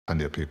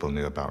Plenty of people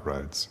knew about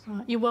roads.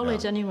 Right. You're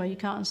worried anyway, you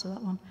can't answer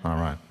that one. All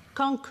right.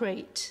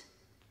 Concrete.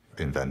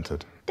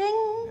 Invented.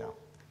 Ding! Yeah.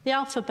 The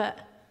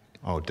alphabet.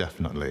 Oh,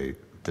 definitely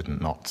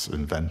didn't not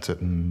invent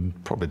it and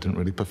probably didn't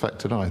really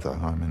perfect it either.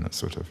 I mean, it's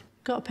sort of...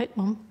 Got to pick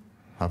one.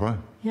 Have I?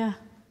 Yeah.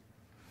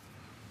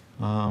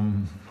 I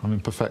mean,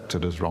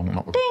 perfected is wrong,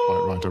 not Ding!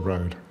 quite right a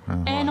road.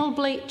 Yeah, Anal right.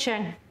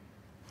 bleaching.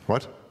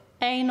 What?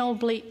 Anal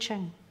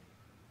bleaching.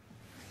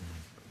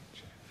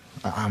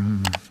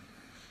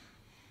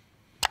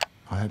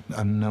 I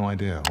had no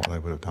idea what they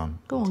would have done.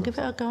 Go on, give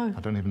it a go. I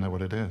don't even know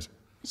what it is.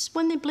 It's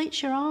when they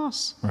bleach your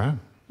arse. Right?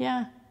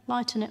 Yeah,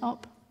 lighten it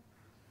up.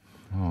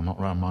 Oh, not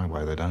round my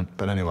way, they don't.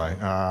 But anyway,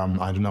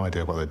 I have no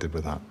idea what they did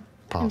with that.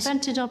 Pass.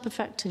 Invented or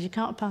perfected, you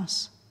can't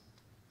pass.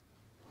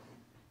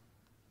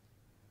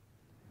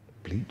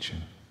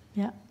 Bleaching.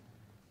 Yeah.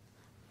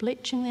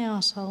 Bleaching the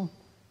arsehole.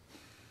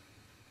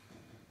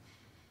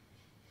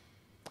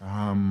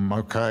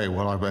 Okay,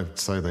 well, I would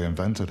say they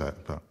invented it,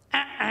 but...